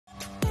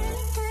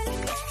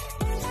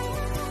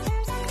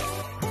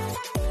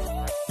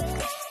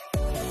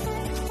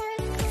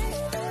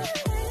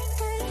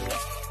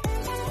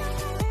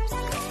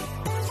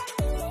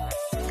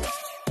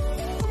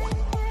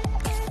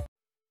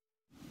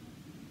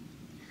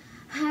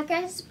Hi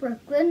guys, it's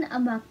Brookelynne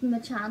and welcome to my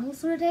channel.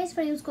 So today's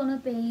video is going to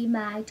be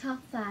my top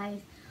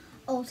 5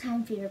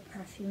 all-time favourite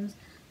perfumes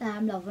that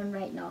I'm loving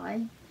right now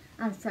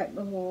and throughout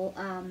my whole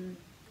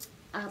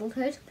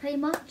adulthood pretty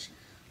much.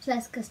 So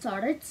let's get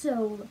started.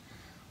 So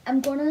I'm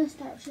going to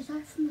start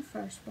from the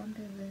first one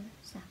to the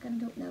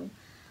second, don't know.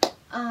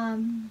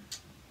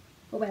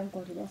 But wait, I'm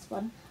going to do this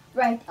one.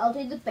 Right, I'll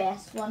do the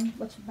best one,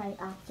 which is my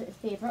absolute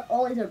favourite.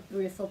 All these are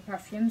beautiful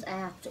perfumes, I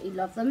absolutely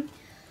love them.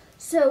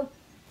 So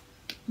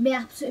my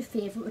absolute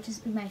favourite, which has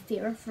been my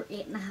favourite for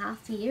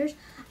 8.5 years.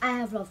 I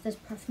have loved this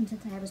perfume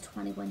since I was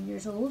 21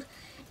 years old.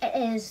 It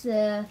is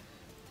the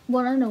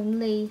one and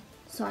only,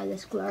 sorry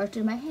this glare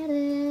to my head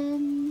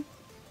in.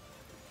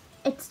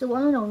 It's the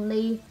one and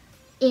only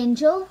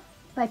Angel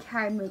by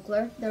Thierry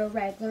Muglar, their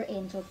regular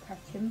Angel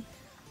perfume.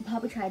 I'll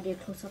probably try to do a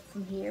close up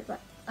from here,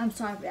 but I'm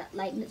sorry for that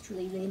lighting, it's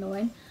really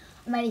annoying.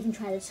 I might even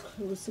try to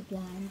close the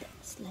blind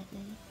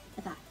slightly,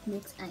 if that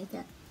makes any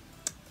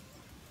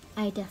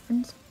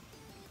difference.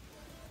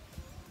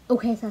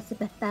 Okay, so that's a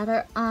bit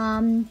better.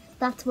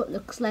 That's what it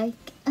looks like.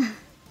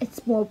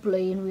 It's more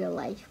blue in real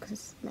life because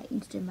it's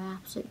lighting's doing my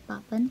absolute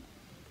bopping.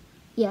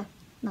 Yeah,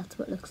 that's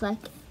what it looks like.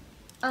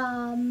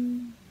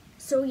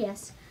 So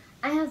yes,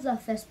 I have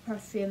loved this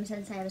perfume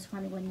since I was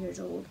 21 years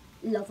old.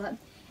 Love it.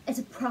 It's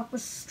a proper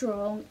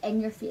strong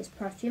in-your-face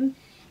perfume.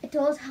 It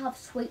does have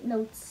sweet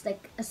notes,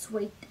 like a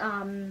sweet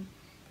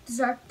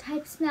dessert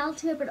type smell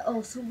to it, but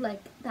also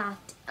like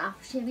that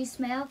aftershave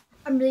smell.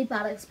 I'm really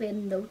bad at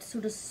explaining notes, so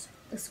just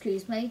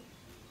excuse me.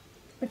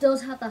 But it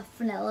does have that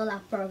vanilla,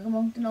 that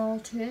bergamot and all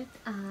to it,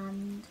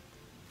 and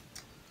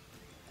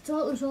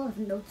there's all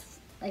different notes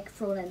like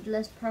thrown into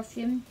this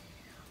perfume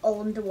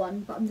all into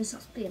one, but I'm just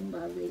explaining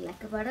what I really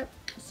like about it.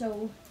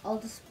 So I'll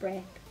just spray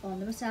it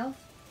onto myself.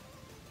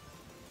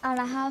 And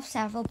I have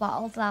several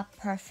bottles of that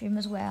perfume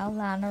as well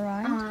lying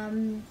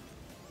around.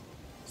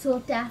 So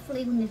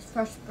definitely when you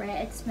first spray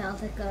it, it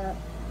smells like a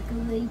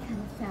really kind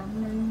of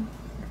feminine,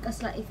 like a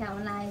slightly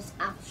feminized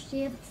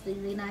aftershave. It's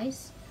really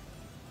nice.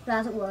 But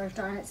as it wears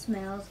down, it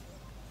smells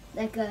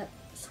like a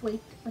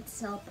sweet but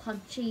still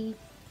punchy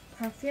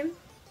perfume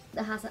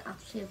that has an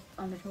aftershave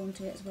undertone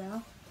to it as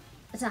well.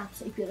 It's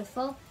absolutely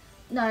beautiful.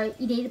 Now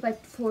you need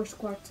about 4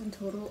 squirts in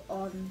total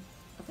of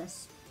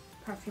this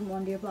perfume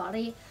onto your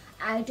body.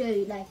 I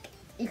do, like,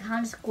 you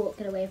can't just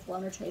get away with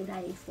 1 or 2, but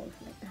I need 4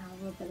 to, like, to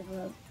have a bit of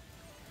a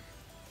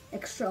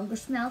like stronger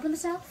smell to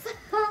myself.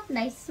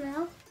 Nice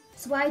smell.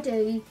 So I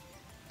do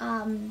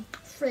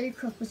 3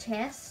 across my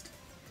chest,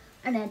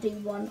 and then do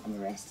 1 on the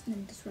wrist and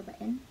then just rub it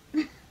in,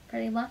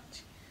 pretty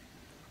much.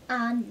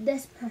 And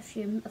this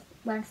perfume, I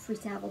went through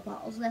several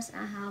bottles of this.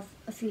 I have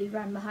a few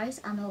around my house,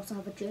 and I also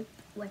have a dupe,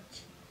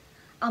 which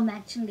I'll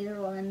mention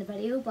later on in the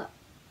video, but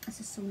it's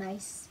just so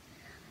nice.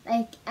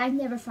 Like, I've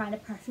never found a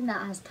perfume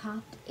that has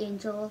topped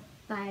Angel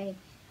by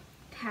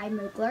Thierry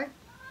Muglar,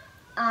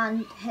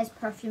 and his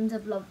perfumes,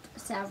 I've loved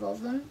several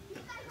of them.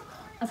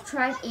 I've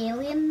tried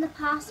Alien in the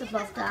past, I've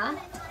loved that.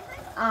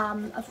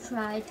 I've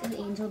tried the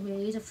Angel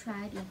Muse, I've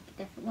tried like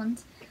different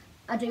ones.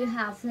 I do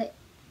have the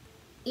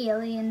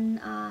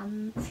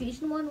Alien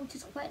Fusion one, which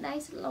is quite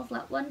nice. I love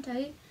that one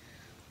too.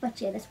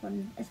 But yeah, this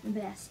one is the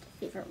best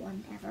favourite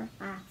one ever.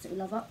 I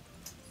absolutely love it.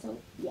 So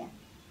yeah.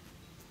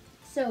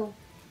 So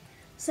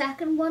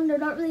second one, they're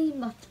not really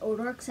much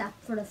older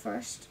except for the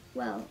first.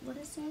 Well, what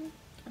did I say?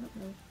 I don't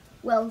know.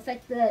 Well, in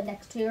fact, the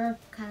next 2 are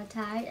kind of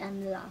tied,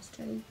 and the last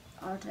 2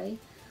 are too.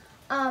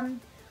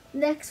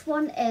 Next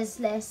one is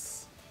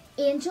this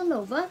Angel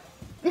Nova,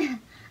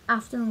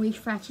 after my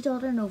Frenchy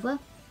daughter Nova,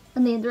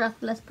 and named her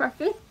after this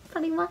perfume,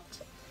 pretty much.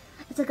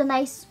 It's like a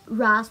nice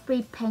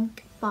raspberry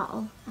pink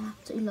bottle. I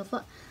absolutely love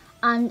it.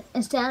 And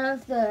instead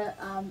of the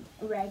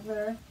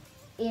regular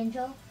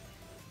Angel,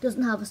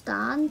 doesn't have a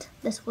stand,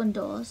 this one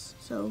does.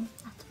 So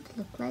that's what it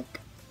looks like.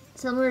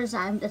 Similar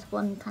design, this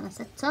one kind of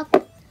sits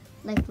up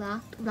like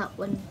that. That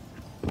one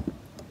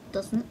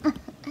doesn't.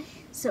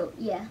 So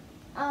yeah.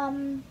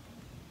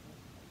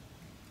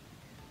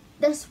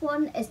 This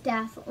one is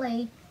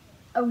definitely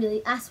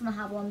that's when I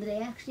have one today.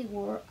 I actually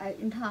wore out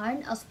in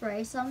town. I'll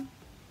spray some.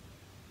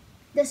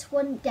 This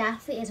one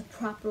definitely is a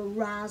proper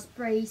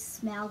raspberry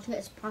smell to it.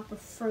 It's proper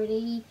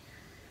fruity,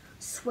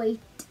 sweet,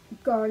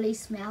 girly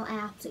smell. I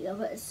absolutely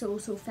love it. It's so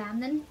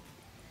feminine.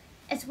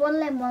 It's one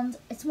of them ones,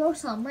 it's more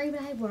summery,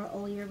 but I wear it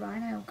all year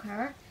round. I don't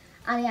care.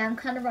 And I am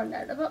kind of running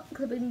out of it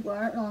because I've been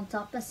wearing it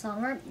non-stop this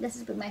summer. This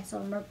has been my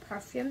summer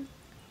perfume.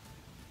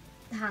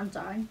 Hands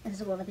down, this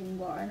is what I've been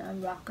wearing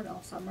and rocking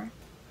all summer.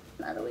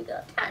 Not a wee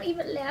got a tiny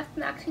bit left,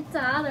 I'm actually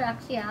sad, I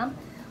actually am.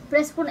 But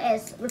this one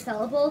is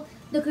refillable.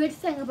 The good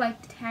thing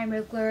about the Thierry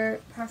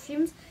Muglar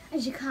perfumes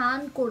is you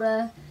can go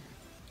to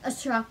a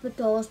shop that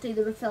does do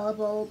the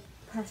refillable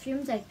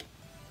perfumes, like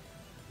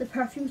the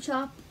perfume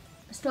shop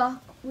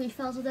stock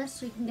refills of this,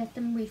 so you can get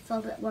them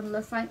refilled at one of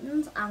their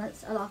fountains, and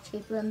it's a lot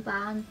cheaper than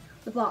buying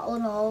the bottle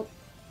and all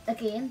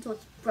again, so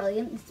it's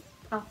brilliant. It's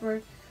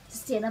proper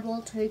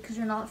sustainable too, because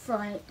you're not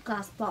throwing out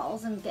glass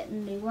bottles and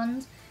getting new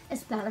ones.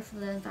 It's better for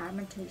the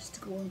environment too, just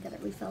to go and get it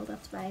refilled.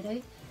 That's what I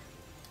do.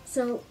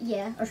 So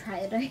yeah, or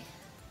try to do.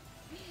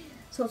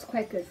 So it's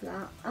quite good for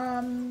that.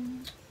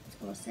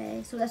 What was I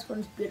say? So this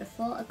one's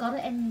beautiful. I got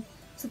it in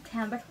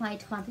September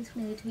 2020, so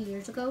nearly 2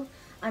 years ago,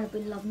 and I've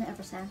been loving it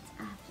ever since.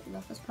 I absolutely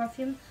love this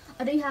perfume.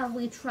 I do have a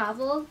wee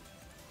travel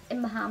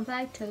in my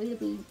handbag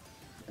too.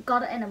 I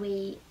got it in a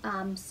wee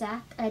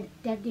set. I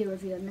did do a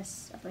review on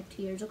this about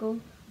 2 years ago.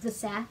 The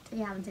set, if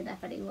you haven't seen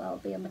that video, will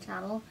be on my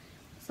channel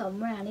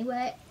somewhere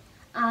anyway.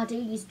 I do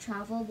use a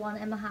travel one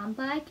in my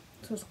handbag,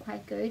 so it's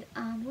quite good.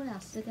 And what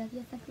else did I give you?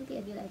 I think we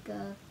gave you like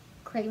a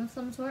cream of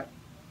some sort.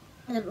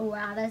 I don't know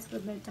where that is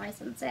with my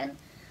Tyson's in.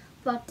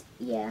 But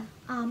yeah,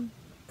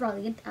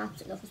 brilliant.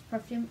 Absolutely love this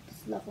perfume.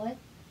 It's lovely.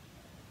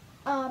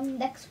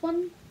 Next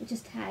one, which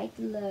is tagged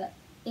the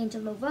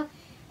Angel Nova,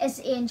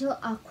 is Angel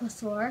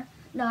Aquasaur.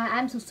 Now,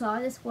 I'm so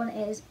sorry, this one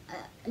is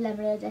a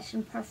limited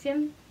edition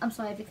perfume. I'm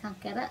sorry if you can't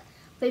get it.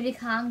 But if you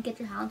can get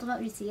your hands on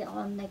it, you see it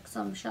on like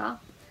some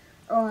shop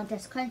or on a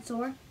discount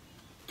store,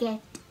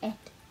 get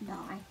it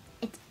now.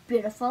 It's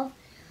beautiful.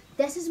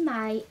 This is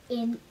my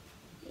angel.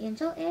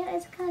 It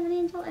is kind of an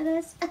angel. It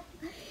is.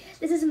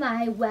 This is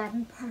my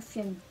wedding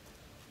perfume.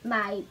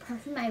 My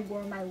perfume I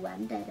wore on my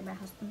wedding day to my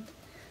husband.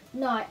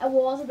 Now, I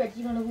was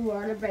originally going to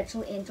wear the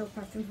original angel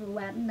perfume for the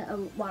wedding that I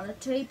wanted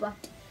to,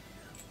 but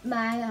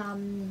my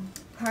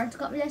parents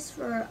got me this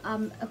for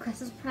a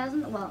Christmas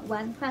present, well,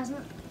 wedding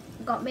present.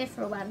 Got me it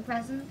for a wedding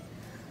present,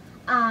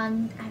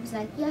 and I was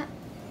like, yeah,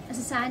 it's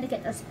a sign to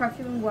get this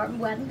perfume and wear it on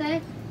wedding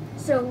day.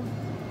 So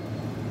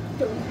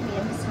don't look at me,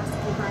 and this has to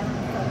go by my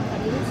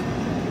videos.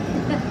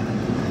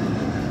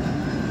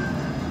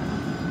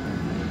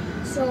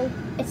 So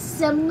it's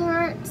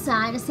similar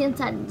design, the same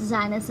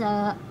design as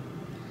a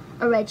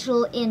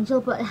original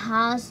angel, but it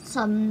has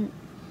some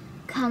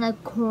kind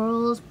of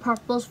corals,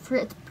 purples for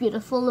it. It's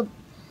beautiful.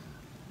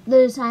 The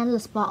design of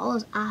this bottle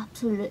is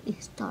absolutely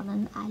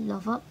stunning. I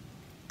love it.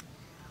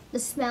 The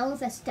smell of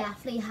this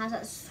definitely has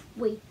a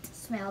sweet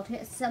smell to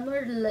it. It's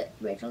similar to the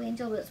original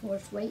angel, but it's more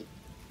sweet.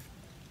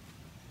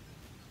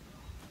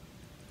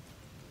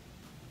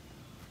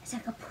 It's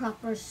like a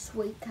proper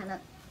sweet kind of,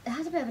 it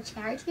has a bit of a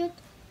cherry to it.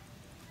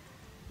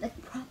 Like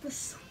proper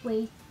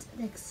sweet,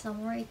 like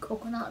summery,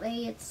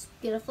 coconutty. It's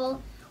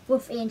beautiful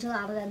with angel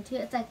added into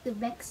it. It's like the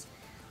mix,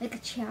 like a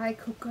cherry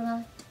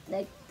coconut,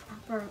 like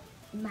proper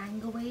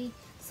mangoey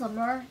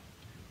summer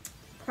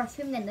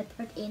perfume. Then they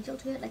put angel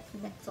to it, like they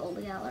mix it all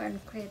together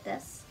and create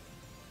this.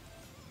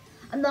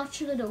 I'm not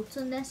sure the notes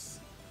on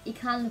this. You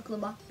can look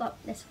them up, but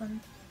this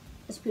one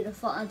is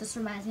beautiful and just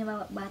reminds me of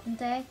my wedding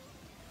day.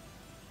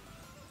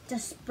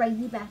 Just brings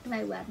me back to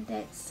my wedding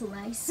day. It's so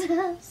nice.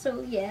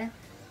 So yeah.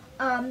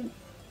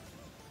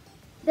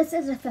 This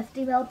is a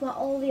 50ml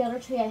bottle. The other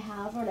two I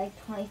have are like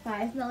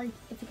 25ml.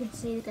 If you can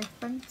see the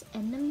difference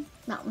in them.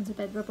 That one's a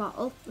bigger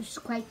bottle, which is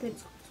quite good,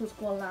 so it's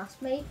going to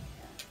last me.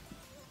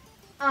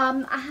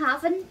 I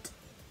haven't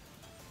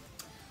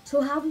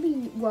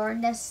been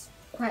wearing this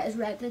quite as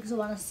regularly because I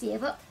want to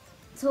save it.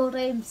 So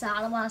I'm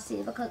sad I want to save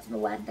it because it's my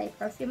wedding day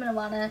perfume and I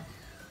want to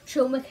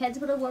show my kids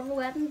what I wore on my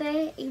wedding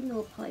day, even though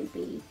it'll probably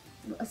be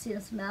a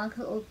same smell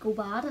because it'll go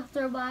bad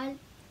after a while.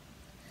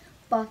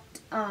 But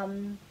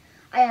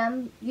I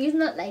am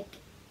using it like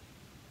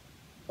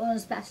on a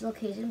special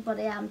occasion, but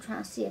I am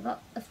trying to save it.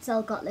 I've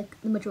still got like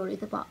the majority of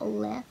the bottle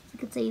left, you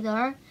can see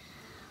there.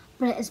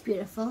 But it is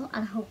beautiful,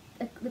 and I hope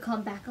the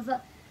comeback of it,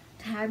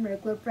 Thierry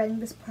Muglar, bring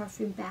this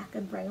perfume back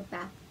and bring it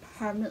back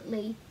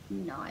permanently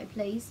now,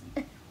 please.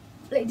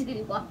 Please, do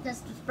you want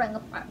this? Just bring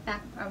it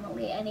back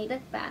permanently. I need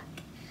it back.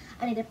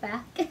 I need it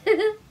back.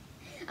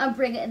 And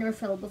bring it in a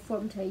refillable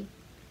form too.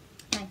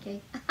 Thank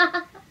you.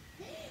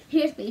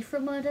 Here's me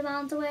from my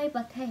demands away,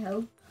 but hey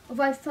ho.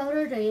 Without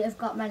further ado, I've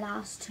got my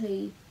last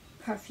two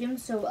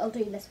perfumes, so I'll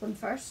do this one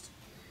first.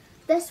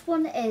 This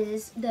one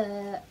is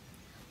the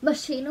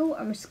Moschino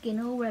or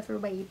Moschino, whatever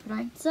way you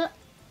pronounce it.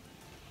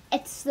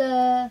 It's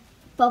the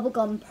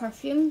Bubblegum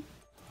perfume.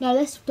 Now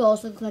this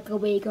does look like a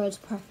wee girl's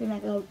perfume,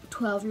 like a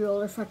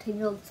 12-year-old or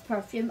 13-year-old's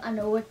perfume. I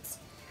know it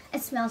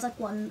smells like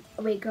one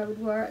a wee girl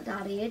would wear at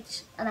that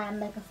age, and I'm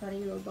like a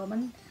 30-year-old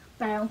woman,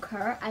 but I don't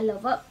care. I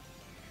love it.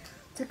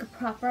 It's like a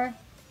proper,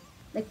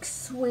 like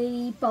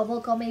sweet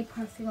bubblegummy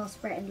perfume. I'll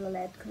spray it into the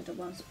lid because I don't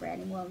want to spray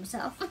any more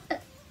myself.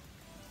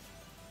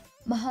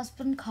 My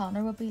husband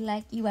Connor would be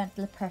like, you went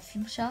to the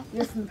perfume shop.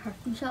 You're from the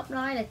perfume shop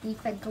now, like you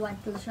think I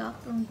went to the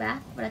shop and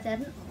back, but I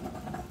didn't.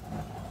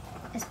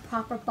 It's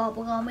proper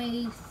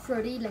bubblegummy,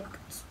 fruity, like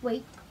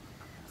sweet.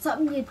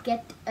 Something you'd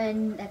get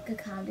in like a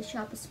candy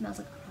shop. It smells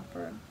like a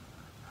proper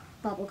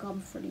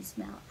bubblegum fruity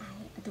smell.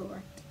 I adore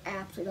it. I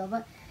absolutely love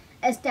it.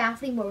 It's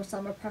definitely more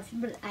summer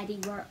perfume, but I do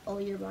wear it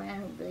all year round. I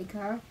don't really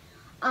care.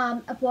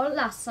 I bought it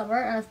last summer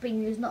and I've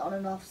been using it on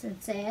and off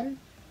since then.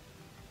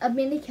 I've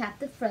mainly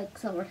kept it for like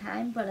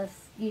summertime, but I've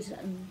used it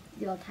in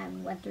the odd time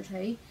in winter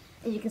too.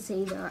 As you can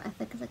see there, I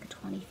think it's like a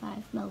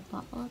 25ml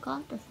bottle I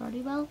got, or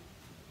 30ml.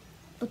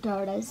 But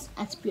there it is.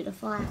 It's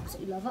beautiful. I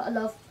absolutely love it. I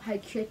love how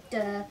cute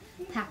the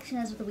packaging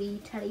is with the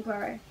wee teddy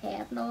bear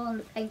head and all, and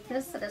the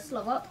pinkness. I just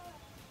love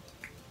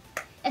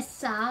it. It's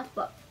sad,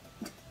 but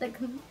like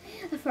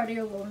a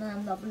 30-year-old woman and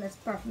I'm loving this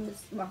perfume.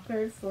 It's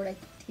marketed for like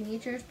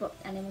teenagers, but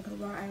anyone can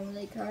wear it, I don't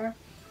really care.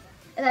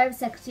 If I was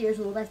 60 years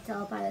old, I'd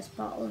still buy this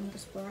bottle and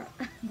just wear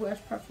it, wear this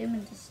perfume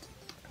and just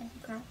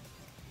care.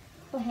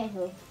 But hey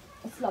ho,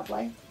 it's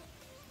lovely.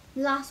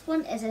 The last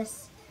one is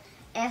this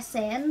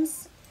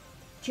Essenz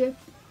dupe.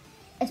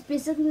 It's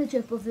basically the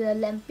dupe of the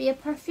Olympia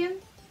perfume.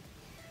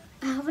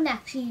 I haven't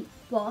actually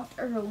bought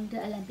or owned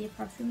the Olympia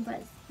perfume, but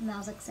it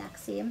smells the exact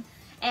same.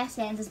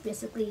 Essenz is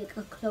basically like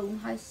a clone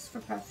house for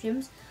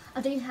perfumes.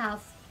 I do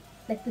have,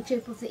 like the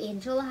dupe of the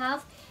Angel I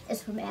have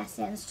is from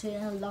Essenz too,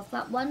 and I love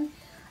that one.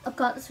 I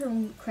got this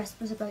from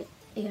Christmas about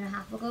a year and a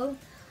half ago,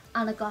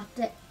 and I got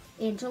the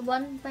Angel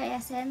one by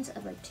Essenz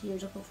about 2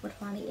 years ago for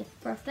my 28th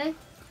birthday.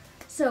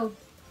 So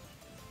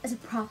it's a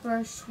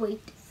proper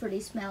sweet fruity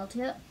smell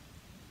to it.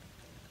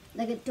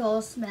 Like it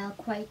does smell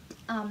quite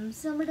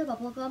similar to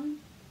bubblegum,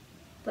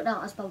 but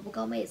not as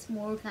bubblegummy. It's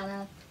more kind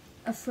of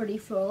a fruity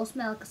floral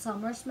smell, like a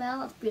summer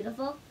smell. It's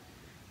beautiful.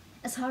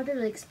 It's hard to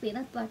really explain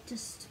it, but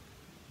just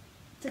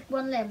it's like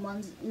one of them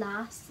ones that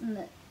lasts and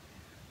it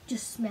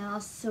just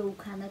smells so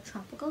kind of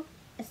tropical.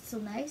 It's so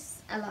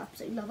nice. I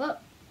absolutely love it.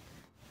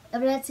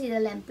 If I did see the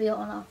Olympia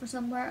on offer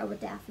somewhere, I would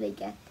definitely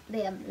get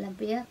the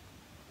Olympia.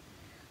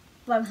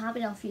 But I'm happy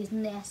enough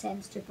using the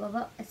Essenz dupe of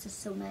it. It's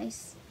just so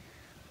nice.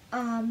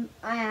 I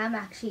am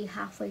actually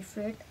halfway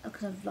through it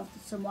because I've loved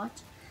it so much.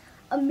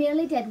 I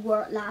mainly did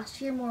wear it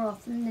last year more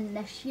often than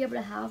this year, but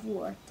I have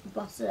worn it,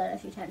 busted it a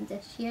few times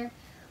this year.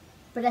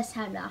 But this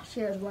time last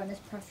year I was wearing this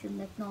perfume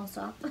like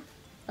non-stop.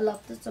 I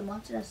loved it so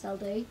much and I still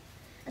do.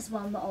 It's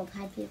one of my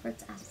all-time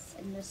favourites as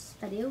in this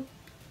video.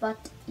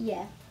 But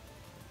yeah.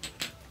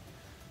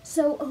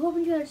 So I hope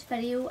you enjoyed this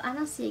video and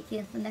I'll see you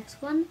again for the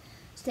next one.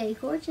 Stay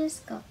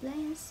gorgeous. God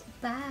bless.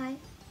 Bye.